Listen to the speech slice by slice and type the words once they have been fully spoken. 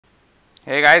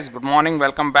Hey guys, good morning.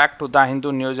 Welcome back to the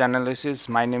Hindu news analysis.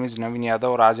 My name is नवीन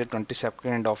यादव और आज है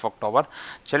 22 of October.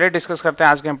 चलिए discuss करते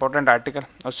हैं आज के इंपॉर्टेंट आर्टिकल.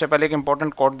 उससे पहले एक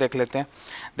इंपॉर्टेंट कोट देख लेते हैं.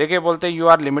 देखिए बोलते हैं you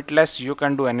are limitless, you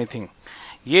can do anything.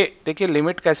 ये देखिए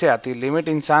लिमिट कैसे आती है. लिमिट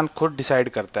इंसान खुद डिसाइड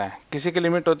करता है. किसी की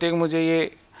लिमिट होती है कि मुझे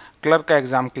ये क्लर्क का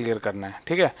एग्जाम क्लियर करना है,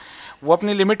 ठीक है. वो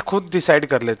अपनी लिमिट खुद डिसाइड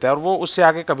कर लेता है और वो उससे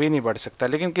आगे कभी नहीं बढ़ सकता.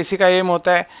 लेकिन किसी का एम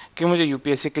होता है कि मुझे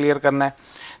यूपीएससी क्लियर करना है,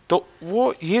 तो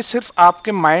वो ये सिर्फ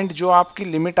आपके माइंड, जो आपकी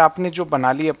लिमिट आपने जो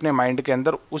बना ली अपने माइंड के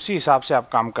अंदर, उसी हिसाब से आप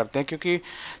काम करते हैं. क्योंकि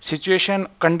सिचुएशन,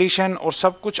 कंडीशन और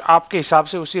सब कुछ आपके हिसाब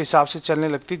से, उसी हिसाब से चलने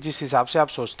लगती है जिस हिसाब से आप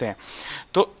सोचते हैं.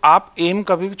 तो आप एम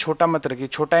कभी भी छोटा मत रखिए.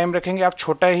 छोटा एम रखेंगे आप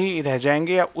छोटा ही रह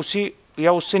जाएंगे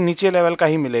या उससे नीचे लेवल का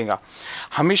ही मिलेगा.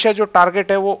 हमेशा जो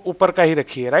टारगेट है वो ऊपर का ही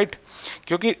रखिए, राइट.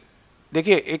 क्योंकि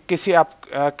देखिए एक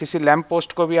किसी लैंप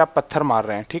पोस्ट को भी आप पत्थर मार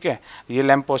रहे हैं, ठीक है. ये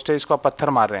लैंप पोस्ट है, इसको आप पत्थर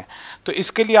मार रहे हैं, तो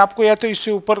इसके लिए आपको या तो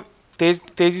इससे ऊपर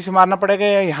तेजी से मारना पड़ेगा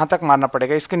या यहाँ तक मारना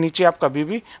पड़ेगा. इसके नीचे आप कभी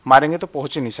भी मारेंगे तो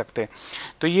पहुंच ही नहीं सकते.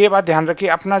 तो ये बात ध्यान रखिए,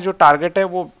 अपना जो टारगेट है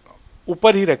वो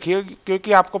ऊपर ही रखिए.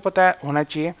 क्योंकि आपको पता है होना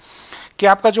चाहिए कि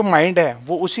आपका जो माइंड है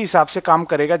वो उसी हिसाब से काम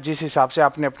करेगा जिस हिसाब से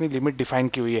आपने अपनी लिमिट डिफाइन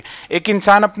की हुई है. एक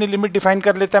इंसान अपनी लिमिट डिफाइन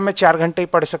कर लेता है मैं 4 घंटे ही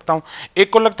पढ़ सकता हूं,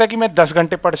 एक को लगता है कि मैं 10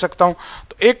 घंटे पढ़ सकता हूं,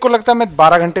 तो एक को लगता है मैं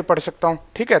 12 घंटे पढ़ सकता हूं,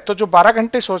 ठीक है. तो जो 12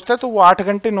 घंटे सोचता है तो वो 8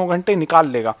 घंटे 9 घंटे निकाल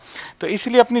लेगा. तो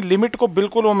इसलिए अपनी लिमिट को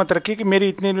बिल्कुल वो मत रखिए कि मेरी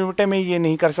इतनी लिमिट है, मैं ये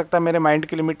नहीं कर सकता, मेरे माइंड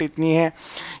की लिमिट इतनी है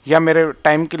या मेरे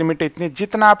टाइम की लिमिट इतनी.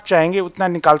 जितना आप चाहेंगे उतना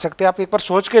निकाल सकते हैं. आप एक बार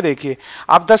सोच के देखिए.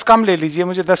 आप 10 काम ले लीजिए,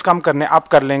 मुझे 10 काम करने, आप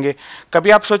कर लेंगे. कभी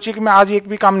आप सोचिए कि मैं आज एक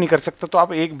भी काम नहीं कर सकता, तो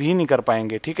आप एक भी नहीं कर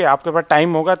पाएंगे, ठीक है. आपके पास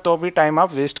टाइम होगा तो भी टाइम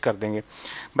आप वेस्ट कर देंगे.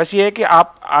 बस ये है कि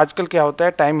आप आजकल क्या होता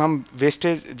है, टाइम हम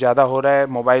वेस्टेज ज़्यादा हो रहा है,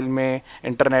 मोबाइल में,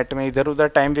 इंटरनेट में, इधर उधर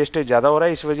टाइम वेस्टेज ज़्यादा हो रहा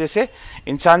है. इस वजह से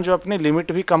इंसान जो अपनी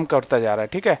लिमिट भी कम करता जा रहा है,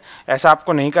 ठीक है. ऐसा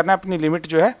आपको नहीं करना है. अपनी लिमिट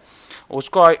जो है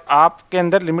उसको, आपके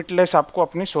अंदर लिमिटलेस आपको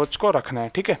अपनी सोच को रखना है,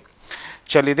 ठीक है.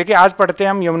 चलिए देखिए आज पढ़ते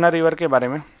हैं हम यमुना रिवर के बारे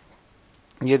में.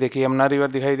 ये देखिए यमुना रिवर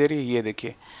दिखाई दे रही है. ये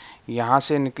देखिए यहाँ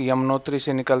से यमुनोत्री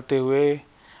से निकलते हुए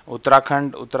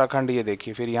उत्तराखंड ये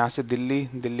देखिए, फिर यहाँ से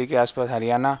दिल्ली के आसपास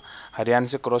हरियाणा, हरियाणा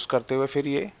से क्रॉस करते हुए फिर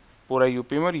ये पूरा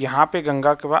यूपी में, और यहाँ पे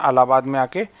गंगा के बाद इलाहाबाद में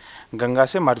आके गंगा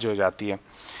से मर्ज हो जाती है.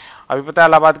 अभी पता है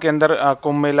इलाहाबाद के अंदर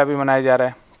कुंभ मेला भी मनाया जा रहा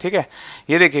है, ठीक है.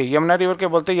 ये देखिए यमुना रिवर के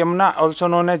बोलते हैं यमुना, ऑल्सो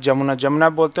नोन है जमुना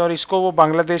बोलते हैं. और इसको वो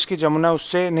बांग्लादेश की जमुना,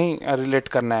 उससे नहीं रिलेट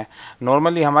करना है.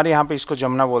 नॉर्मली हमारे यहाँ पे इसको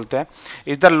जमुना बोलते हैं.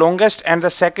 Is the longest and the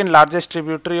second largest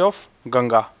tributary of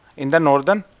Ganga in the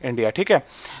northern India, ठीक है.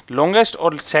 लॉन्गेस्ट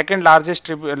और सेकंड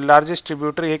लार्जेस्ट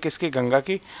ट्रिब्यूटरी है किसकी, गंगा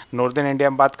की, नॉर्दर्न इंडिया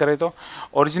में बात करें तो.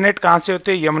 ओरिजिनेट कहाँ से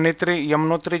होते हैं,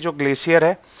 यमुनोत्री जो ग्लेशियर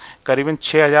है करीबन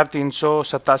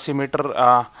 6387 मीटर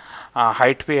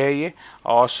हाइट पे है ये.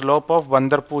 और स्लोप ऑफ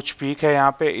बंदरपूछ पीक है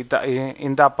यहाँ पे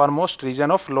in the upper most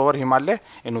reason of lower Himalaya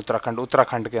इन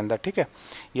उत्तराखंड के अंदर, ठीक है.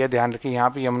 ये ध्यान रखिए, यहाँ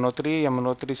पे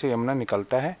यमुनोत्री से यमुना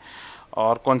निकलता है.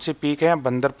 और कौन सी पीक है,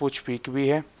 बंदरपूछ पीक भी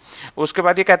है. उसके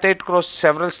बाद ये कहते हैं it cross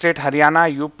several state, Haryana,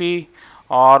 UP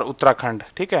और उत्तराखंड,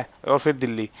 ठीक है, और फिर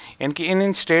दिल्ली. इनकी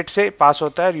इन स्टेट से पास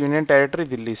होता है. यूनियन टेरिटरी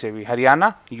दिल्ली से भी,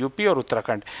 हरियाणा, यूपी और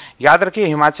उत्तराखंड. याद रखिए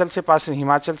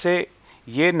हिमाचल से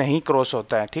ये नहीं क्रॉस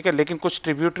होता है, ठीक है. लेकिन कुछ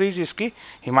ट्रिब्यूटरीज इसकी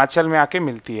हिमाचल में आके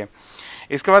मिलती है.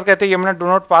 इसके बाद कहते हैं Yamuna do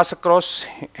not pass across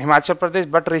Himachal Pradesh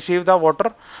but receive the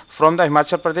water from the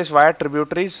Himachal Pradesh via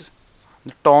tributaries.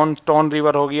 Tone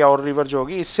river होगी और रिवर जो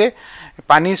होगी, इससे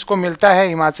पानी इसको मिलता है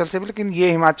हिमाचल से भी, लेकिन ये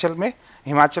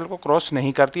हिमाचल को क्रॉस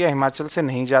नहीं करती है, हिमाचल से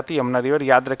नहीं जाती यमुना रिवर.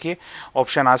 याद रखिए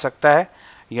ऑप्शन आ सकता है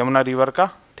यमुना रिवर का,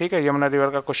 ठीक है. यमुना रिवर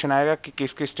का क्वेश्चन आएगा कि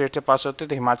किस किस स्टेट से पास होते हैं,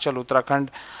 तो हिमाचल, उत्तराखंड,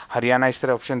 हरियाणा, इस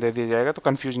तरह ऑप्शन दे दिया जाएगा, तो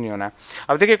कंफ्यूज नहीं होना है.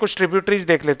 अब देखिए कुछ ट्रिब्यूटरीज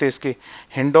देख लेते हैं इसकी.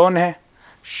 हिंडोन है,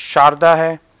 शारदा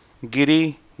है,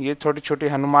 गिरी, ये छोटी छोटी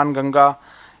हनुमान गंगा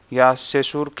या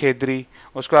सेसूर खेदरी.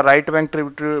 उसका राइट बैंक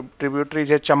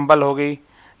ट्रिब्यूटरीज है, चंबल हो गई.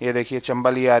 ये देखिए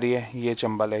चंबल ये आ रही है, ये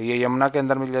चंबल है, ये यमुना के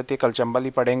अंदर मिल जाती है. कल चंबल ही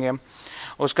पढ़ेंगे हम.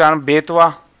 उसका नाम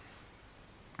बेतवा,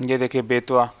 ये देखिए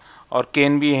बेतवा. और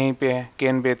केन भी यहीं पे है,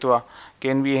 केन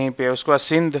भी यहीं पे है. उसके बाद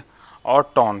सिंध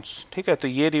और टॉन्स, ठीक है. तो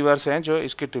ये रिवर्स हैं जो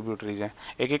इसकी ट्रिब्यूटरीज हैं.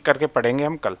 एक एक करके पढ़ेंगे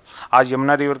हम कल. आज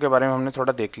यमुना रिवर के बारे में हमने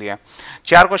थोड़ा देख लिया.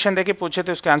 4 क्वेश्चन देखिए पूछे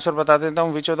थे, उसके आंसर बता देता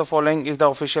हूँ. Which of the following is the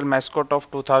official mascot of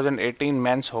 2018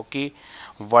 men's hockey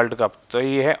world cup. तो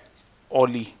ये है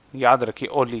ओली. याद रखिए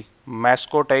ओली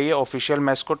मैस्कोट है, ये ऑफिशियल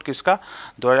मैस्कोट किसका,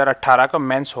 2018 का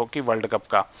मेंस हॉकी वर्ल्ड कप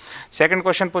का. सेकंड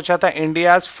क्वेश्चन पूछा था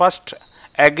India's first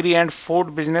agree and food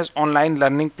business online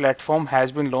learning platform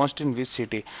has been launched in which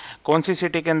city. कौन सी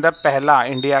सिटी के अंदर पहला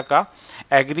इंडिया का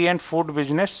agree and food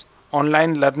business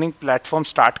online learning platform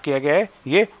start किया गया है,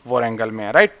 ये वारंगल में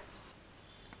है, राइट.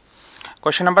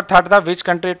 क्वेश्चन नंबर थर्ड था which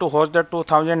country to host the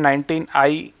 2019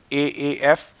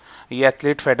 IAAF ये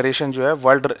एथलीट फेडरेशन जो है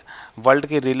वर्ल्ड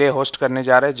की रिले होस्ट करने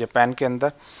जा रहे हैं जापान के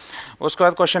अंदर। उसके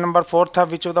बाद क्वेश्चन नंबर 4 था,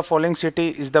 which of the following city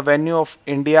is the venue of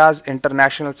India's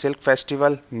international silk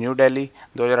festival, new Delhi.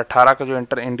 2018 का जो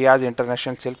इंडियाज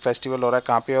इंटरनेशनल सिल्क फेस्टिवल हो रहा है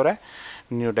कहाँ पे हो रहा है,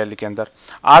 न्यू दिल्ली के अंदर।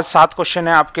 आज 7 क्वेश्चन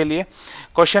है आपके लिए।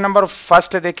 क्वेश्चन नंबर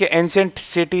फर्स्ट देखिए, एंशिएंट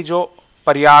सिटी जो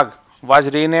Prayag was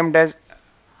renamed as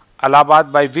Allahabad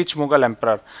by which Mughal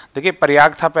emperor. देखिए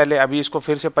प्रयाग था पहले, अभी इसको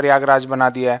फिर से प्रयागराज बना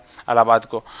दिया है इलाहाबाद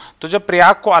को। तो जब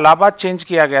प्रयाग को इलाहाबाद चेंज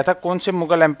किया गया था, कौन से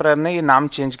मुगल एम्परर ने ये नाम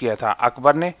चेंज किया था,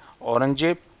 अकबर ने,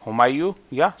 औरंगजेब, हुमायूं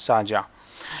या शाहजहां।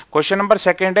 क्वेश्चन नंबर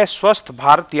सेकंड है, स्वस्थ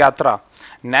भारत यात्रा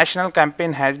national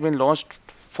campaign has been launched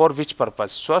for which purpose.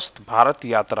 स्वस्थ भारत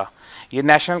यात्रा ये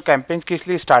नेशनल कैंपेन किस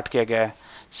लिए स्टार्ट किया गया है,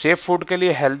 सेफ फूड के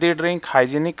लिए, हेल्दी ड्रिंक,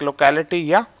 हाइजीनिक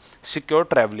लोकेलिटी या secure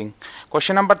travelling.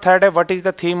 Question number third है, what is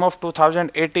the theme of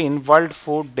 2018 world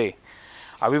food day.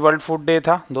 अभी वर्ल्ड फूड डे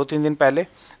था 2-3 दिन पहले,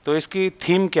 तो इसकी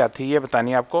थीम क्या थी ये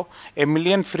बतानी है आपको। A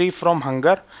million free from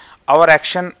hunger, our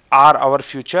action are our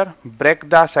future, break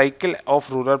the cycle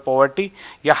of rural poverty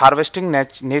या harvesting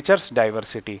natures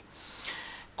diversity.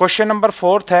 Question number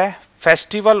fourth है,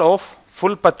 फेस्टिवल ऑफ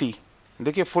फुलपति।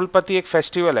 देखिए फुलपति एक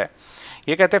फेस्टिवल है,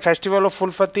 ये कहते हैं festival of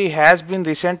फुलपति has been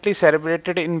recently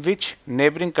celebrated in which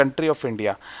neighbouring country of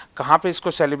India. कहाँ पे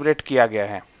इसको सेलिब्रेट किया गया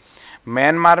है,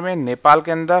 म्यांमार में, नेपाल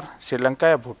के अंदर, श्रीलंका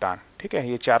या भूटान। ठीक है,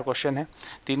 ये 4 क्वेश्चन है।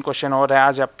 3 क्वेश्चन और है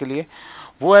आज आपके लिए।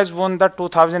 वो has won the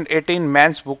 2018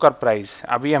 men's Booker prize.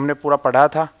 अभी हमने पूरा पढ़ा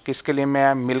था, किसके लिए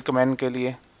मैं, मिल्कमैन के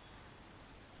लिए,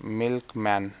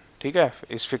 मिल्कमैन। ठीक है,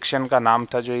 इस फिक्शन का नाम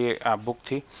था जो ये बुक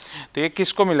थी। तो ये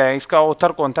किसको मिला है, इसका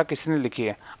ऑथर कौन था, किसने लिखी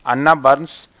है, अन्ना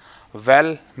बर्न्स,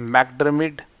 वेल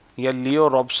मैकडर्मिड या लियो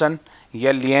रॉबसन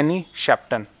या लियनी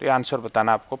शेप्टन। तो ये आंसर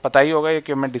बताना आपको पता ही होगा, ये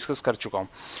कि मैं डिस्कस कर चुका हूँ।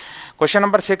 क्वेश्चन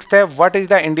नंबर 6 है, what is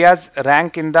the India's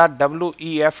rank in the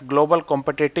WEF global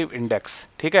competitive index.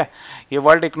 ठीक है, ये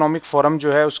वर्ल्ड इकोनॉमिक फोरम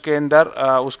जो है उसके अंदर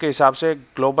उसके हिसाब से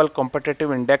ग्लोबल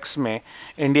कॉम्पिटिटिव इंडेक्स में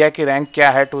इंडिया की रैंक क्या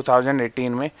है 2018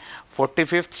 में,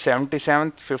 45th,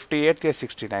 77th, 58th या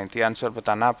 69th। ये आंसर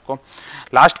बताना आपको।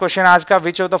 लास्ट क्वेश्चन आज का,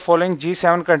 which of the following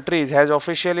G7 countries has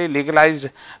officially legalised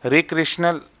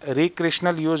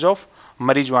recreational use of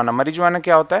मरीजुआना। मरीजुआना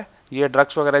क्या होता है, ये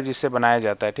ड्रग्स वगैरह जिससे बनाया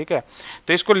जाता है। ठीक है,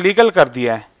 तो इसको लीगल कर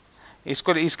दिया है,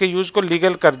 इसके यूज को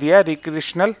लीगल कर दिया है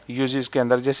रिक्रिएशनल यूजेस के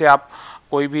अंदर। जैसे आप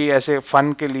कोई भी ऐसे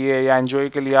फन के लिए या एंजॉय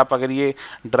के लिए आप अगर ये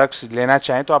ड्रग्स लेना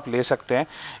चाहें तो आप ले सकते हैं।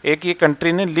 एक ये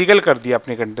कंट्री ने लीगल कर दिया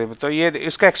अपनी कंट्री में। तो ये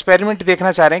इसका एक्सपेरिमेंट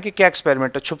देखना चाह रहे हैं कि क्या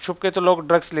एक्सपेरिमेंट है। छुप छुप के तो लोग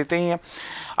ड्रग्स लेते ही हैं,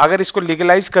 अगर इसको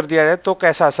लीगलाइज कर दिया जाए तो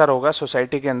कैसा असर होगा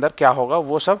सोसाइटी के अंदर, क्या होगा,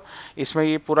 वो सब इसमें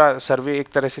ये पूरा सर्वे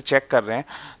एक तरह से चेक कर रहे हैं।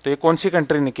 तो ये कौन सी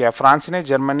कंट्री ने किया, फ्रांस ने,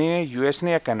 जर्मनी ने, US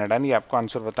ने या कनाडा ने, ये आपको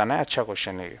आंसर बताना है। अच्छा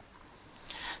क्वेश्चन है ये।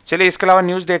 चलिए इसके अलावा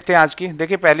न्यूज़ देखते हैं आज की।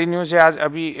 देखिए पहली न्यूज़ है, आज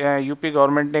अभी यूपी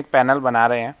गवर्नमेंट ने एक पैनल बना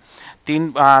रहे हैं,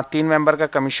 तीन मेंबर का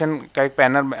कमीशन का एक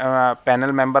पैनल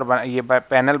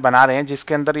पैनल बना रहे हैं,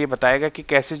 जिसके अंदर ये बताएगा कि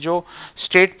कैसे जो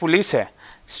स्टेट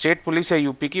पुलिस है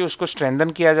यूपी की, उसको स्ट्रेंथन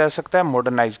किया जा सकता है,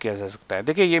 मॉडर्नाइज किया जा सकता है।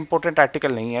 देखिए ये इंपॉर्टेंट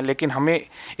आर्टिकल नहीं है, लेकिन हमें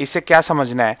इससे क्या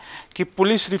समझना है कि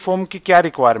पुलिस रिफॉर्म की क्या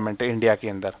रिक्वायरमेंट है इंडिया के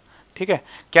अंदर। ठीक है,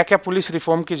 क्या क्या पुलिस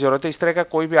रिफॉर्म की जरूरत है, इस तरह का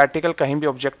कोई भी आर्टिकल कहीं भी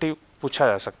ऑब्जेक्टिव पूछा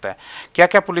जा सकता है, क्या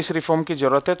क्या पुलिस रिफॉर्म की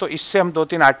जरूरत है। तो इससे हम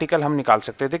 2-3 आर्टिकल हम निकाल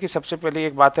सकते हैं। देखिए सबसे पहले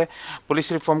एक बात है,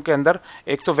 पुलिस रिफॉर्म के अंदर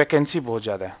एक तो वैकेंसी बहुत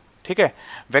ज़्यादा है। ठीक है,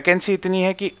 वैकेंसी इतनी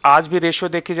है कि आज भी रेशियो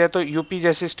देखी जाए तो यूपी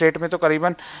जैसे स्टेट में तो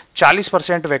करीबन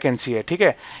 40% वैकेंसी है। ठीक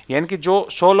है, यानी कि जो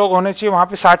 100 लोग होने चाहिए वहाँ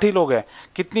पे 60 ही लोग हैं।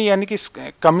 कितनी यानी कि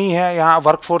कमी है, यहाँ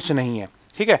वर्कफोर्स नहीं है।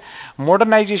 ठीक है,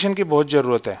 मॉडर्नाइजेशन की बहुत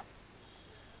ज़रूरत है,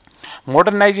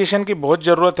 मॉडर्नाइजेशन की बहुत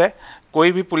ज़रूरत है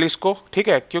कोई भी पुलिस को। ठीक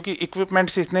है, क्योंकि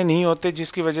इक्विपमेंट्स इतने नहीं होते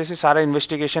जिसकी वजह से सारा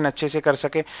इन्वेस्टिगेशन अच्छे से कर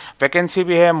सके। वैकेंसी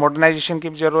भी है, मॉडर्नाइजेशन की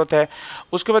भी ज़रूरत है।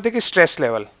 उसके बाद देखिए स्ट्रेस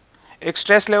लेवल, एक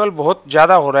स्ट्रेस लेवल बहुत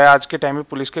ज़्यादा हो रहा है आज के टाइम में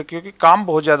पुलिस के, क्योंकि काम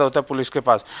बहुत ज़्यादा होता है पुलिस के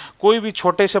पास। कोई भी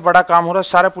छोटे से बड़ा काम हो रहा है,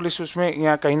 सारा पुलिस उसमें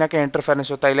यहाँ कहीं ना कहीं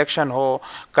इंटरफेरेंस होता है, इलेक्शन हो,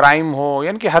 क्राइम हो,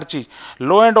 यानी कि हर चीज़।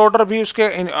 लॉ एंड ऑर्डर भी उसके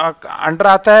अंडर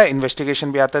आता है,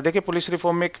 इन्वेस्टिगेशन भी आता है। देखिए पुलिस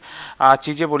रिफॉर्म में एक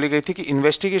चीज़ें बोली गई थी कि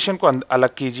इन्वेस्टिगेशन को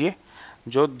अलग कीजिए,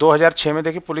 जो 2006 में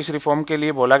देखिए पुलिस रिफॉर्म के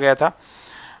लिए बोला गया था।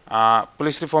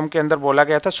 पुलिस रिफॉर्म के अंदर बोला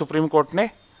गया था, सुप्रीम कोर्ट ने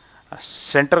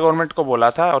सेंट्रल गवर्नमेंट को बोला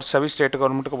था और सभी स्टेट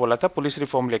गवर्नमेंट को बोला था पुलिस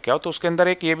रिफॉर्म लेके आओ। तो उसके अंदर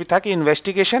एक ये भी था कि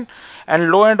investigation and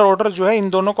law and order जो है, इन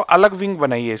दोनों को अलग विंग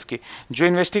बनाइए इसकी, जो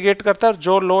इन्वेस्टिगेट करता है और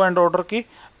जो लॉ एंड ऑर्डर की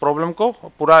प्रॉब्लम को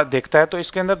पूरा देखता है। तो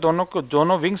इसके अंदर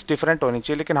दोनों विंग्स डिफरेंट होनी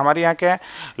चाहिए। लेकिन हमारे यहाँ क्या है,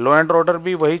 लॉ एंड ऑर्डर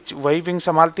भी वही विंग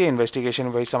संभालती है, इन्वेस्टिगेशन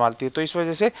वही संभालती है, तो इस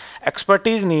वजह से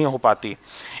एक्सपर्टीज नहीं हो पाती।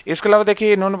 इसके अलावा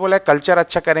देखिए इन्होंने बोला कल्चर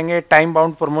अच्छा करेंगे, टाइम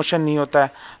बाउंड प्रमोशन नहीं होता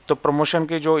है, तो प्रमोशन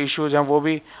के जो इश्यूज हैं वो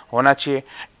भी होना चाहिए।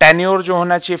 टेन्योर जो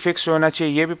होना चाहिए फिक्स होना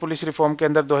चाहिए, ये भी पुलिस रिफॉर्म के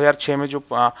अंदर 2006 में जो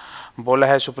बोला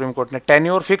है सुप्रीम कोर्ट ने,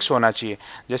 टेन्योर फिक्स होना चाहिए।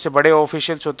 जैसे बड़े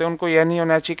ऑफिशियल्स होते हैं उनको यह नहीं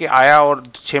होना चाहिए कि आया और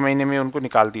 6 महीने में उनको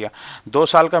निकाल दिया, 2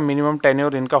 साल का मिनिमम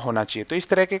टेन्योर इनका होना चाहिए। तो इस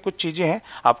तरह के कुछ चीज़ें हैं,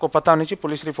 आपको पता होनी चाहिए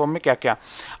पुलिस रिफॉर्म में क्या क्या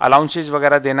अलाउंसेज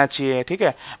वगैरह देना चाहिए, ठीक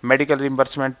है, मेडिकल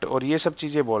रिम्बर्समेंट और ये सब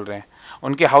चीज़ें बोल रहे हैं।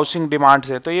 उनके हाउसिंग डिमांड्स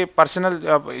है, तो ये पर्सनल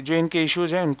जो इनके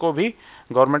इश्यूज हैं उनको भी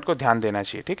गवर्नमेंट को ध्यान देना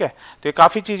चाहिए, ठीक है। तो ये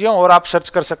काफ़ी चीज़ें और आप सर्च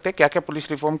कर सकते हैं क्या क्या पुलिस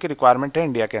रिफॉर्म की रिक्वायरमेंट है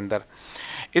इंडिया के अंदर।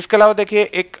 इसके अलावा देखिए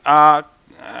एक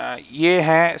ये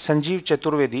हैं संजीव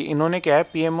चतुर्वेदी, इन्होंने क्या है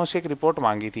पीएमओ से एक रिपोर्ट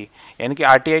मांगी थी, यानी कि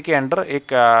आरटीआई के अंडर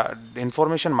एक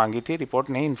इंफॉर्मेशन मांगी थी, रिपोर्ट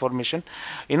नहीं इंफॉर्मेशन।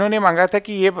 इन्होंने मांगा था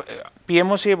कि ये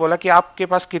पीएमओ से ये बोला कि आपके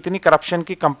पास कितनी करप्शन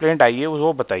की कंप्लेंट आई है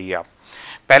वो बताइए आप।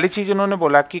 पहली चीज इन्होंने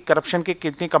बोला कि करप्शन की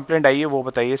कितनी कंप्लेंट आई है वो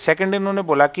बताइए। सेकंड इन्होंने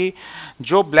बोला कि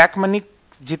जो ब्लैक मनी,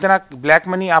 जितना ब्लैक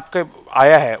मनी आपके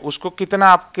आया है उसको कितना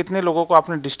आप कितने लोगों को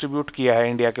आपने डिस्ट्रीब्यूट किया है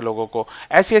इंडिया के लोगों को,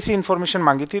 ऐसी ऐसी इंफॉर्मेशन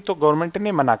मांगी थी। तो गवर्नमेंट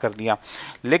ने मना कर दिया।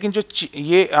 लेकिन जो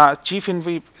ये चीफ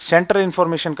सेंट्रल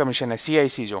इंफॉर्मेशन कमीशन है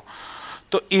सीआईसी जो,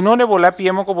 तो इन्होंने बोला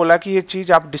पीएमओ को बोला कि ये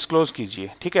चीज़ आप डिस्क्लोज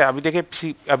कीजिए, ठीक है। अभी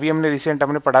देखिए अभी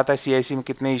हमने पढ़ा था सीआईसी में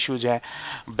कितने इश्यूज हैं,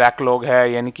 बैकलॉग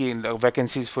है, यानी कि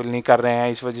वैकेंसीज फिल नहीं कर रहे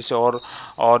हैं इस वजह से,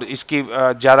 और इसकी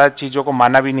ज़्यादा चीज़ों को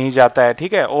माना भी नहीं जाता है,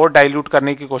 ठीक है, और डाइल्यूट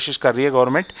करने की कोशिश कर रही है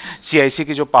गवर्नमेंट सीआईसी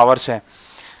की जो पावर्स हैं,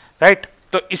 राइट।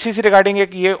 तो इसी से रिगार्डिंग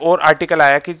एक ये और आर्टिकल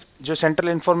आया कि जो सेंट्रल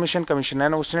इंफॉर्मेशन कमीशन है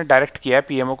ना उसने डायरेक्ट किया है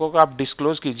पीएमओ को कि आप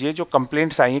डिस्क्लोज कीजिए जो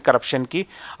कंप्लेंट्स आई हैं करप्शन की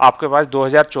आपके पास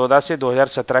 2014 से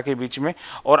 2017 के बीच में,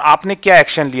 और आपने क्या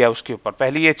एक्शन लिया उसके ऊपर।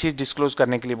 पहले ये चीज़ डिस्क्लोज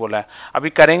करने के लिए बोला है, अभी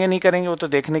करेंगे नहीं करेंगे वो तो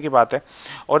देखने की बात है।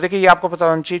 और देखिए ये आपको पता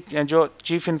होना चाहिए जो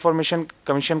चीफ इंफॉर्मेशन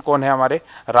कमीशन कौन है, हमारे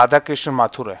राधा कृष्ण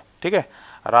माथुर है, ठीक है,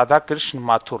 राधा कृष्ण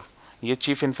माथुर ये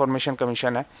चीफ इंफॉर्मेशन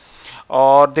कमीशन है।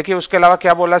 और देखिए उसके अलावा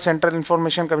क्या बोला सेंट्रल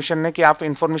इंफॉर्मेशन कमीशन ने कि आप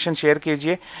इंफॉर्मेशन शेयर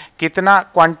कीजिए कितना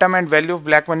quantum and value of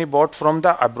black money bought from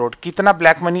the abroad, कितना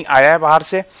ब्लैक मनी आया है बाहर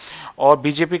से और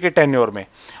बीजेपी के टेन्योर में।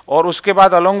 और उसके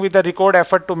बाद along with the record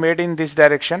effort to made in this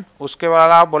direction, उसके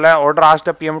बाद आप बोला है order ask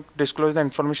the PM to disclose the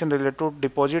information related to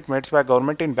deposit maids by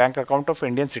government in bank account of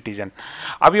Indian citizen.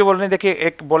 अब ये बोल रहे हैं देखिए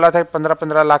एक बोला था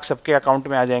 15-15 लाख सबके अकाउंट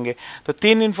में आ जाएंगे, तो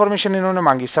 3 इन्फॉर्मेशन इन्होंने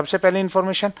मांगी। सबसे पहले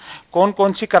इन्फॉर्मेशन कौन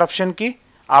कौन सी करप्शन की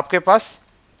आपके पास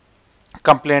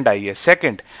कंप्लेंट आई है,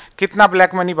 सेकंड कितना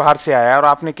ब्लैक मनी बाहर से आया है और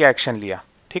आपने क्या एक्शन लिया,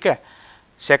 ठीक है,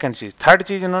 सेकंड चीज। थर्ड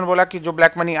चीज इन्होंने बोला कि जो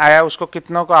ब्लैक मनी आया है उसको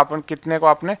कितने को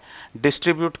आपने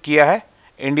डिस्ट्रीब्यूट किया है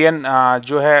इंडियन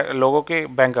जो है लोगों के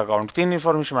बैंक अकाउंट। 3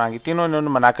 इन्फॉर्मेशन मांगी, तीनों इन्होंने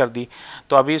मना कर दी।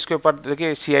 तो अभी इसके ऊपर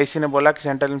देखिए सीआईसी ने बोला कि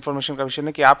सेंट्रल इन्फॉर्मेशन कमीशन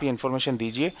ने कि आप ये इन्फॉर्मेशन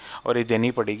दीजिए और ये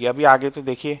देनी पड़ेगी। अभी आगे तो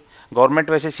देखिए गवर्नमेंट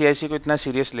वैसे सीआईसी को इतना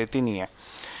सीरियस लेती नहीं है।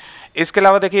 इसके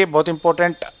अलावा देखिए बहुत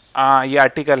इंपॉर्टेंट ये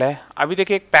आर्टिकल है। अभी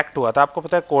देखिए एक पैक्ट हुआ था, आपको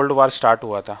पता है कोल्ड वार स्टार्ट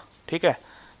हुआ था, ठीक है,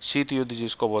 शीत युद्ध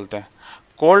जिसको बोलते हैं।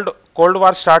 कोल्ड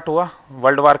वार स्टार्ट हुआ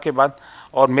वर्ल्ड वार के बाद,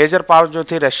 और मेजर पावर जो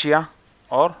थी रशिया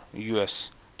और यूएस,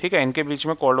 ठीक है, इनके बीच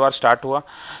में कोल्ड वार स्टार्ट हुआ।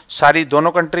 सारी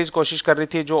दोनों कंट्रीज कोशिश कर रही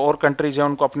थी जो और कंट्रीज हैं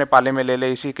उनको अपने पाले में ले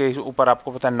ले। इसी के ऊपर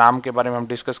आपको पता है नाम के बारे में हम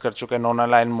डिस्कस कर चुके हैं, नॉन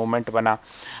अलाइन मूवमेंट बना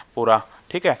पूरा,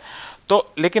 ठीक है। तो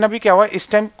लेकिन अभी क्या हुआ इस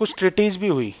टाइम कुछ ट्रीटीज भी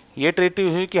हुई। ये ट्रीटी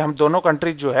हुई कि हम दोनों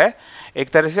कंट्रीज जो है एक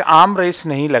तरह से आर्म रेस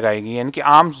नहीं लगाएगी, यानी कि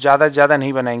आर्म्स ज़्यादा से ज़्यादा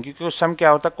नहीं बनाएंगी, क्योंकि उस समय क्या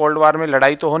होता कोल्ड वार में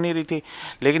लड़ाई तो हो नहीं रही थी,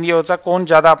 लेकिन ये होता कौन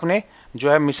ज़्यादा अपने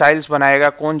जो है मिसाइल्स बनाएगा,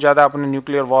 कौन ज़्यादा अपने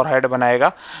न्यूक्लियर वॉर हेड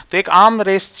बनाएगा। तो एक आर्म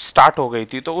रेस स्टार्ट हो गई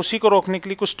थी, तो उसी को रोकने के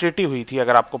लिए कुछ ट्रीटी हुई थी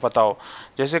अगर आपको पता हो,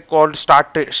 जैसे कोल्ड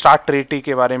स्टार्ट ट्रीटी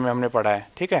के बारे में हमने पढ़ा है,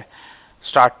 ठीक है,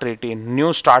 start treaty,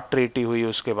 new start treaty हुई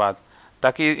उसके बाद।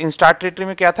 ताकि इन स्टार्ट ट्रीटी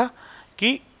में क्या था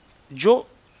कि जो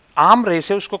आर्म रेस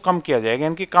है उसको कम किया जाएगा,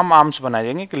 यानी कि कम आर्म्स बनाए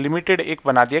जाएंगे, कि लिमिटेड एक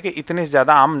बना दिया कि इतने से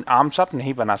ज़्यादा आर्म्स आप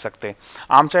नहीं बना सकते,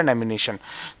 आर्म्स एंड एमिनेशन।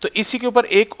 तो इसी के ऊपर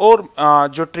एक और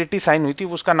जो ट्रीटी साइन हुई थी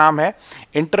उसका नाम है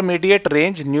intermediate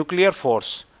range nuclear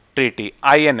force treaty,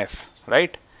 INF,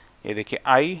 right. ये देखिए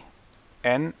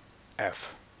INF,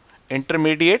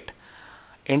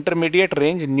 intermediate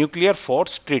range nuclear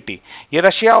force treaty. ये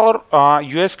रशिया और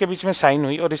यूएस के बीच में साइन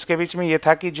हुई, और इसके बीच में ये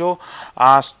था कि जो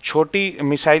छोटी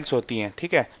मिसाइल्स होती हैं,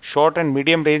 ठीक है, शॉर्ट एंड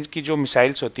मीडियम रेंज की जो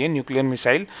मिसाइल्स होती हैं न्यूक्लियर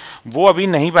मिसाइल, वो अभी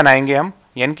नहीं बनाएंगे हम,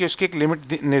 यानी कि उसकी एक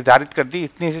लिमिट निर्धारित कर दी,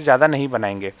 इतनी से ज़्यादा नहीं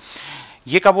बनाएंगे।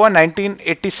 ये कब हुआ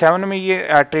 1987 में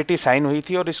ये ट्रीटी साइन हुई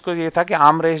थी, और इसको ये था कि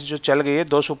आर्म रेस जो चल गई है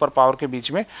 2 सुपर पावर के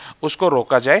बीच में उसको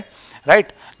रोका जाए,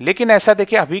 राइट। लेकिन ऐसा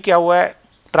देखिए अभी क्या हुआ है,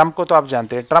 ट्रंप को तो आप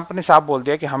जानते हैं, ट्रंप ने साफ बोल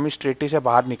दिया कि हम इस ट्रीटी से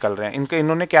बाहर निकल रहे हैं।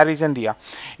 इन्होंने क्या रीजन दिया,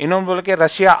 इन्होंने बोला कि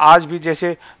रशिया आज भी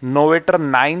जैसे नोवेटर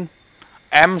 9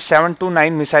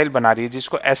 M729 मिसाइल बना रही है,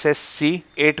 जिसको SSC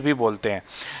 8 भी बोलते हैं।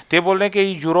 तो ये बोल रहे हैं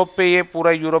कि यूरोप पे ये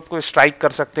पूरा यूरोप को स्ट्राइक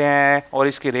कर सकते हैं और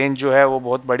इसकी रेंज जो है वो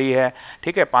बहुत बड़ी है,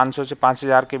 ठीक है, 500 से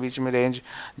 5000 के बीच में रेंज।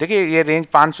 देखिए ये रेंज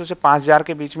 500 से 5000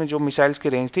 के बीच में जो मिसाइल्स की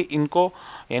रेंज थी, इनको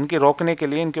इनके रोकने के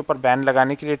लिए, इनके ऊपर बैन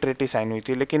लगाने के लिए ट्रीटी साइन हुई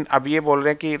थी। लेकिन अब ये बोल रहे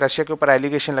हैं कि रशिया के ऊपर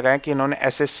एलिगेशन लगाए कि इन्होंने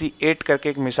SSC 8 करके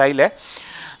एक मिसाइल है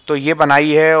तो ये बनाई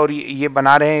है और ये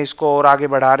बना रहे हैं इसको और आगे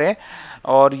बढ़ा रहे हैं,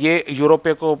 और ये यूरोप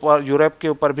के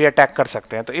ऊपर भी अटैक कर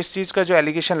सकते हैं। तो इस चीज़ का जो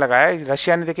एलिगेशन लगाया है,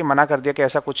 रशिया ने देखिए मना कर दिया कि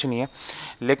ऐसा कुछ नहीं है,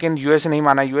 लेकिन यूएस नहीं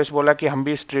माना। यूएस बोला कि हम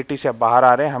भी इस ट्रीटी से बाहर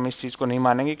आ रहे हैं, हम इस चीज़ को नहीं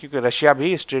मानेंगे, क्योंकि रशिया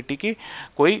भी इस ट्रीटी की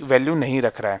कोई वैल्यू नहीं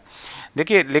रख रहा है।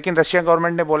 देखिए लेकिन रशिया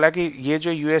गवर्नमेंट ने बोला कि ये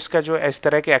जो यूएस का जो इस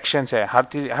तरह के एक्शंस है,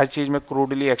 हर चीज़ में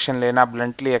क्रूडली एक्शन लेना,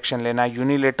 ब्लंटली एक्शन लेना,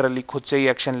 यूनिलेटरली खुद से ही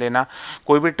एक्शन लेना,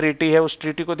 कोई भी ट्रीटी है उस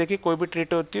ट्रीटी को, देखिए कोई भी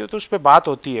ट्रीटी होती है तो उस पर बात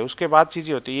होती है, उसके बाद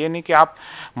चीज़ें होती है, ये नहीं कि आप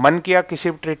मन किया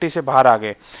किसी भी ट्रीटी से बाहर आ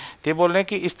गए। तो ये बोल रहे हैं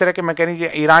कि इस तरह के मैकेनिज्म,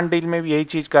 ईरान डील में भी यही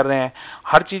चीज़ कर रहे हैं,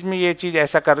 हर चीज़ में ये चीज़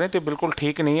ऐसा कर रहे हैं, तो बिल्कुल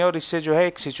ठीक नहीं है और इससे जो है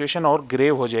एक सिचुएशन और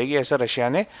ग्रेव हो जाएगी, ऐसा रशिया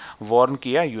ने वार्न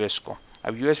किया यूएस को।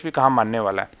 अब यूएस भी कहाँ मानने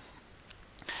वाला है।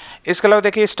 इसके अलावा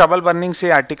देखिए स्टबल बर्निंग से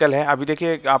आर्टिकल है। अभी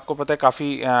देखिए आपको पता है काफ़ी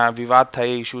विवाद था,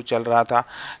 ये इशू चल रहा था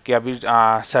कि अभी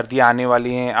सर्दियाँ आने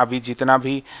वाली हैं, अभी जितना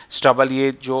भी स्टबल,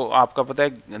 ये जो आपका पता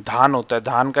है धान होता है,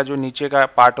 धान का जो नीचे का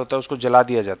पार्ट होता है उसको जला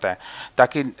दिया जाता है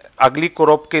ताकि अगली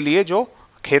क्रॉप के लिए जो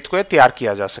खेत को तैयार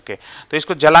किया जा सके। तो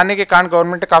इसको जलाने के कारण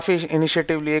गवर्नमेंट ने काफ़ी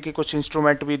इनिशिएटिव लिए कि कुछ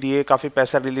इंस्ट्रूमेंट भी दिए, काफ़ी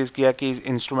पैसा रिलीज किया कि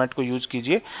इंस्ट्रूमेंट को यूज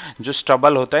कीजिए, जो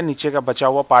स्टबल होता है, नीचे का बचा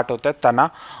हुआ पार्ट होता है, तना,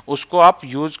 उसको आप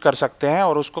यूज कर सकते हैं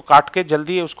और उसको काट के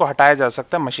जल्दी उसको हटाया जा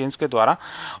सकता है मशीन्स के द्वारा,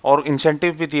 और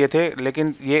इंसेंटिव भी दिए थे।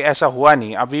 लेकिन ये ऐसा हुआ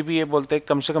नहीं। अभी भी ये बोलते हैं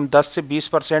कम से कम 10 से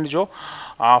 20% जो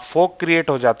फोग क्रिएट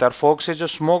हो जाता है, और फोग से जो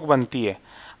स्मोक बनती है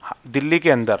दिल्ली के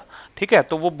अंदर, ठीक है,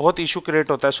 तो वो बहुत इशू क्रिएट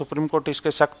होता है। सुप्रीम कोर्ट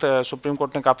इसके सख्त, सुप्रीम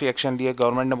कोर्ट ने काफ़ी एक्शन लिए,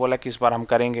 गवर्नमेंट ने बोला कि इस बार हम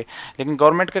करेंगे, लेकिन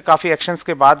गवर्नमेंट के काफ़ी एक्शंस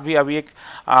के बाद भी अभी एक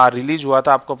रिलीज हुआ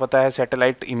था, आपको पता है,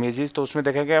 सैटेलाइट इमेजेस, तो उसमें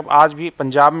देखा गया अब आज भी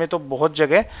पंजाब में तो बहुत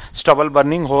जगह स्टबल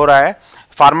बर्निंग हो रहा है,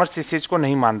 फार्मर्स इस चीज़ को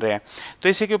नहीं मान रहे हैं। तो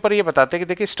इसी के ऊपर ये बताते हैं कि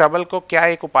देखिए स्टबल को क्या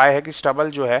एक उपाय है कि स्टबल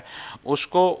जो है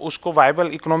उसको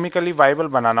वाइबल, इकोनॉमिकली वाइबल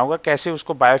बनाना होगा, कैसे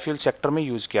उसको बायोफ्यूल सेक्टर में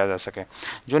यूज़ किया जा सके।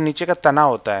 जो नीचे का तना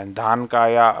होता है धान का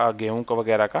या गेहूं का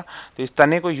वगैरह का, तो इस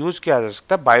तने को यूज़ किया जा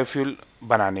सकता है बायोफ्यूल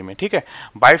बनाने में, ठीक है।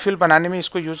 बायोफ्यूल बनाने में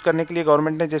इसको यूज़ करने के लिए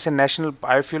गवर्नमेंट ने जैसे नेशनल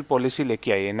बायोफ्यूल पॉलिसी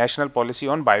लेके आई है, नेशनल पॉलिसी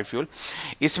ऑन बायोफ्यूल।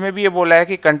 इसमें भी ये बोला है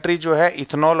कि कंट्री जो है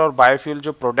इथेनॉल और बायोफ्यूल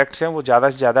जो प्रोडक्ट्स हैं वो ज़्यादा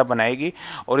से ज़्यादा बनाएगी,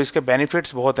 और इसके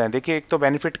बेनिफिट्स बहुत हैं। देखिए एक तो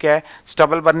बेनिफिट क्या है,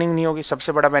 स्टबल बर्निंग नहीं होगी,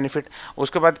 सबसे बड़ा बेनिफिट।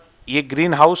 उसके बाद ये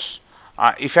ग्रीन हाउस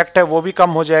इफेक्ट है वो भी कम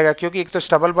हो जाएगा, क्योंकि एक तो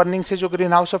स्टबल बर्निंग से जो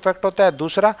ग्रीन हाउस इफेक्ट होता है,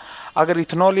 दूसरा अगर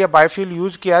इथेनॉल या बायोफ्यूल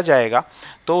यूज किया जाएगा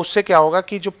तो उससे क्या होगा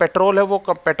कि जो पेट्रोल है वो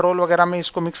पेट्रोल वगैरह में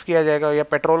इसको मिक्स किया जाएगा, या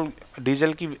पेट्रोल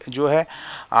डीजल की जो है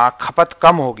खपत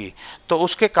कम होगी, तो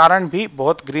उसके कारण भी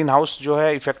बहुत ग्रीन हाउस जो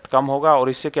है इफेक्ट कम होगा, और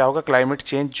इससे क्या होगा, क्लाइमेट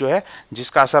चेंज जो है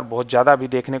जिसका असर बहुत ज़्यादा अभी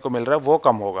देखने को मिल रहा है वो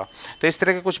कम होगा। तो इस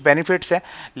तरह के कुछ बेनिफिट्स हैं।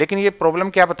 लेकिन ये प्रॉब्लम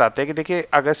क्या बताते हैं कि देखिए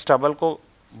अगर स्टबल को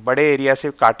बड़े एरिया से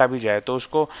काटा भी जाए तो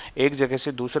उसको एक जगह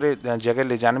से दूसरे जगह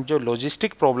ले जाने में जो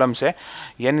लॉजिस्टिक प्रॉब्लम्स है,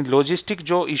 यानी लॉजिस्टिक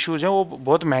जो इश्यूज हैं वो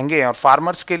बहुत महंगे हैं, और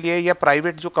फार्मर्स के लिए या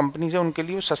प्राइवेट जो कंपनीज हैं उनके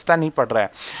लिए वो सस्ता नहीं पड़ रहा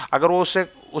है। अगर वो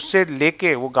उससे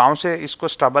लेके वो गांव से इसको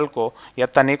स्टबल को या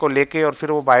तने को लेके और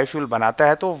फिर वो बायोफ्यूल बनाता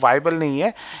है तो वाइबल नहीं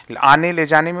है, आने ले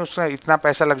जाने में उसका इतना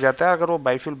पैसा लग जाता है। अगर वो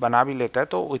बायोफ्यूल बना भी लेता है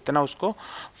तो इतना उसको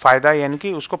फायदा, यानी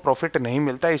कि उसको प्रॉफिट नहीं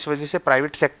मिलता, इस वजह से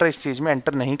प्राइवेट सेक्टर इस चीज़ में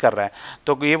एंटर नहीं कर रहा है।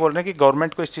 तो ये बोल रहे हैं कि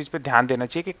गवर्नमेंट को इस चीज़ पे ध्यान देना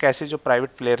चाहिए कि कैसे जो प्राइवेट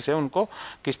प्लेयर्स हैं उनको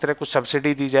किस तरह कुछ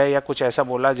सब्सिडी दी जाए, या कुछ ऐसा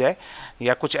बोला जाए,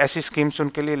 या कुछ ऐसी स्कीम्स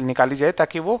उनके लिए निकाली जाए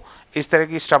ताकि वो इस तरह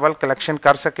की स्टबल कलेक्शन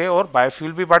कर सके और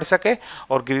बायोफ्यूल भी बढ़ सके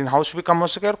और ग्रीन हाउस भी कम हो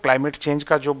सके, और क्लाइमेट चेंज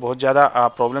का जो बहुत ज़्यादा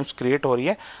प्रॉब्लम्स क्रिएट हो रही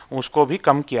है उसको भी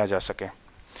कम किया जा सके।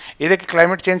 ये देखिए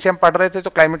क्लाइमेट चेंज से हम पढ़ रहे थे, तो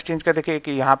क्लाइमेट चेंज का देखिए एक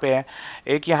यहाँ पे है,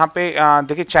 एक यहाँ पे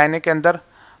देखिए चाइना के अंदर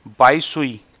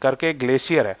बाईसुई करके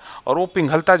ग्लेशियर है और वो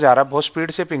पिघलता जा रहा है, बहुत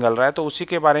स्पीड से पिघल रहा है। तो उसी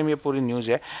के बारे में ये पूरी न्यूज़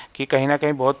है कि कहीं ना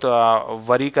कहीं बहुत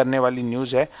वरी करने वाली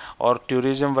न्यूज़ है, और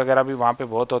टूरिज्म वगैरह भी वहाँ पे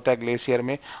बहुत होता है ग्लेशियर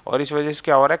में, और इस वजह से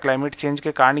क्या हो रहा है, क्लाइमेट चेंज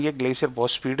के कारण ये ग्लेशियर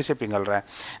बहुत स्पीड से पिघल रहा है।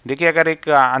 देखिए अगर एक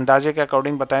अंदाजे के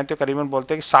अकॉर्डिंग बताएं तो करीबन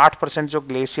बोलते हैं कि 60% जो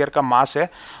ग्लेशियर का मास है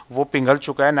वो पिघल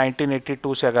चुका है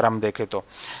 1982 से, अगर हम देखें तो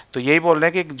यही बोल रहे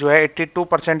हैं कि जो है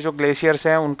 82% जो ग्लेशियर्स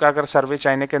हैं उनका अगर सर्वे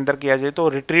चाइना के अंदर किया जाए तो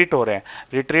रिट्रीट हो रहे हैं।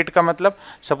 रिट्रीट का मतलब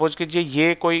सपोज कीजिए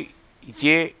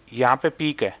ये यहाँ पे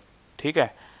पीक है, ठीक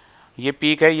है, ये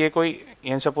पीक है, ये कोई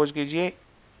ये सपोज कीजिए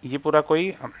ये पूरा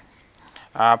कोई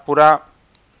पूरा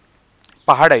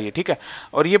पहाड़ है ये, ठीक है,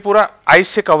 और ये पूरा आइस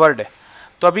से कवर्ड है।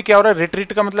 तो अभी क्या हो रहा है,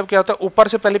 रिट्रीट का मतलब क्या होता है, ऊपर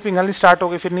से पहले पिघलनी स्टार्ट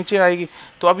होगी फिर नीचे आएगी।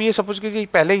 तो अभी ये सपोज कीजिए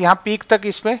पहले यहाँ पीक तक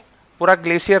इसमें पूरा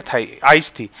ग्लेशियर था,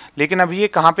 आइस थी, लेकिन अब ये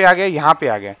कहाँ पे आ गया, यहाँ पे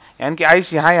आ गया, यानी कि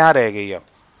आइस यहाँ यहाँ रह गई, अब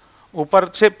ऊपर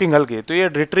से पिघल गई, तो ये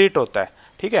रिट्रीट होता है।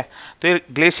 ठीक है, तो ये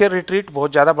ग्लेशियर रिट्रीट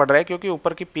बहुत ज़्यादा बढ़ रहा है क्योंकि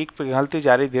ऊपर की पीक पिघलती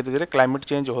जा रही है, धीरे धीरे क्लाइमेट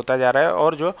चेंज होता जा रहा है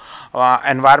और जो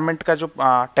एनवायरनमेंट का जो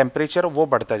टेम्परेचर वो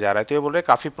बढ़ता जा रहा है। तो ये बोल रहे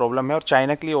काफ़ी प्रॉब्लम है, और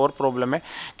चाइना के लिए और प्रॉब्लम है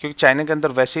क्योंकि चाइना के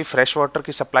अंदर वैसे ही फ्रेश वाटर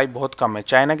की सप्लाई बहुत कम है।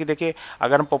 चाइना की देखिए,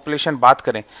 अगर हम पॉपुलेशन बात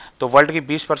करें तो वर्ल्ड की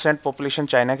 20% पॉपुलेशन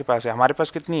चाइना के पास है, हमारे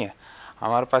पास कितनी है,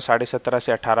 हमारे पास 17.5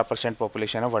 से 18%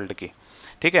 पॉपुलेशन है वर्ल्ड की।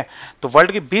 ठीक है, तो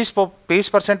वर्ल्ड की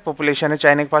 20% पॉपुलेशन है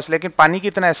चाइना के पास, लेकिन पानी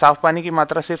कितना है, साफ पानी की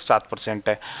मात्रा सिर्फ 7%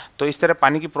 है। तो इस तरह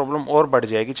पानी की प्रॉब्लम और बढ़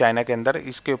जाएगी चाइना के अंदर,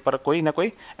 इसके ऊपर कोई ना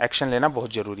कोई एक्शन लेना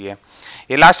बहुत जरूरी है।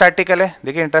 ये लास्ट आर्टिकल है,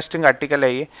 देखिए इंटरेस्टिंग आर्टिकल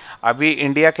है ये। अभी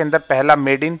इंडिया के अंदर पहला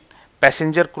made in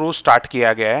passenger cruise start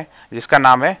किया गया है जिसका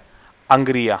नाम है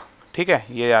अंग्रिया। ठीक है,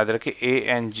 ये याद रखिए,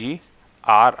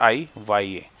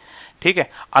 ANGRIYA। ठीक है,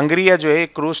 अंग्रिया जो है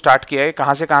क्रूज स्टार्ट किया है,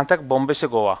 कहाँ से कहाँ तक, बॉम्बे से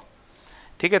गोवा।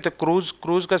 ठीक है, तो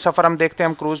क्रूज का सफर हम देखते हैं,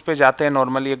 हम क्रूज पे जाते हैं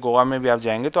नॉर्मली, गोवा में भी आप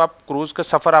जाएंगे तो आप क्रूज का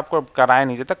सफर आपको कराया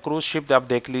नहीं जाता, क्रूज शिप आप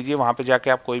देख लीजिए, वहां पे जाके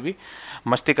आप कोई भी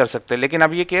मस्ती कर सकते हैं। लेकिन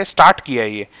अब ये क्या है, स्टार्ट किया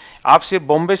है ये, आप सिर्फ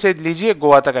बॉम्बे से लीजिए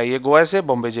गोवा तक आइए, गोवा से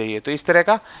बॉम्बे जाइए, तो इस तरह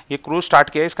का ये क्रूज स्टार्ट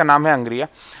किया है, इसका नाम है अंग्रिया।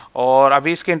 और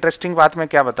अभी इसकी इंटरेस्टिंग बात मैं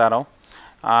क्या बता रहा हूँ,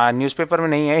 न्यूज़पेपर में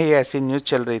नहीं है, ये ऐसी न्यूज़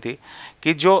चल रही थी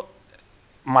कि जो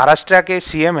महाराष्ट्र के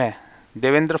सीएम है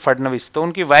देवेंद्र फडणवीस, तो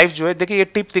उनकी वाइफ जो है, देखिए ये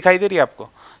टिप दिखाई दे रही है आपको,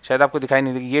 शायद आपको दिखाई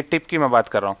नहीं देगी, ये टिप की मैं बात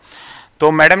कर रहा हूँ।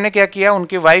 तो मैडम ने क्या किया,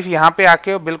 उनकी वाइफ यहाँ पे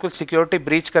आके बिल्कुल सिक्योरिटी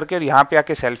ब्रीच करके और यहाँ पे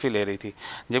आके सेल्फी ले रही थी,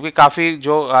 जबकि काफी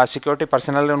जो सिक्योरिटी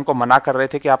पर्सनल है उनको मना कर रहे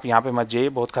थे कि आप यहाँ पे मत जाइए,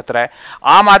 बहुत खतरा है,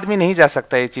 आम आदमी नहीं जा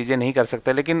सकता, ये चीजें नहीं कर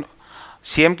सकता, लेकिन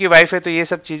सीएम की वाइफ है तो ये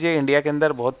सब चीज़ें इंडिया के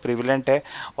अंदर बहुत प्रिविलेंट है।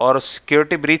 और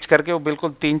सिक्योरिटी ब्रीच करके वो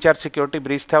बिल्कुल 3-4 सिक्योरिटी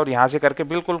ब्रीच था और यहाँ से करके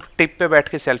बिल्कुल टिप पे बैठ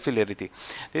के सेल्फी ले रही थी।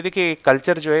 तो देखिए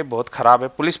कल्चर जो है बहुत खराब है,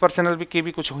 पुलिस पर्सनल भी की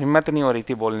भी कुछ हिम्मत नहीं हो रही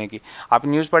थी बोलने की। आप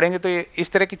न्यूज़ पढ़ेंगे तो ये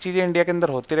इस तरह की चीज़ें इंडिया के अंदर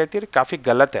होती रहती है, काफ़ी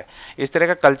गलत है। इस तरह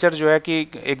का कल्चर जो है कि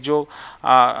एक जो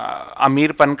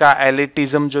अमीरपन का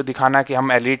एलिटिज्म जो दिखाना कि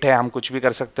हम एलिट है, हम कुछ भी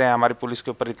कर सकते हैं, हमारी पुलिस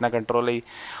के ऊपर इतना कंट्रोल है।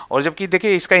 और जबकि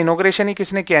देखिए इसका इनॉग्रेशन ही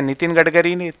किसने किया,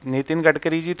 नितिन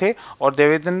गडकरी जी थे और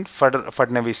देवेंद्र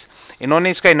फडणवीस, इन्होंने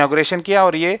इसका इनॉग्रेशन किया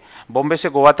और ये बॉम्बे से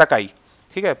गोवा तक आई।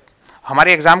 ठीक है,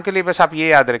 हमारे एग्जाम के लिए बस आप ये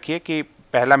याद रखिए कि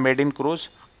पहला मेड इन क्रूज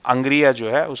अंग्रिया जो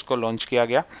है उसको लॉन्च किया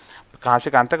गया, कहां से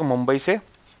कहां तक, मुंबई से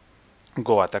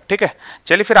गोवा तक। ठीक है,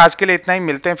 चलिए फिर आज के लिए इतना ही,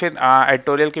 मिलते हैं फिर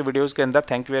एडिटोरियल के वीडियोस के अंदर।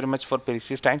 Thank you very much for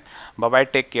precious time, bye bye,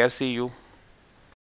 take care, C you.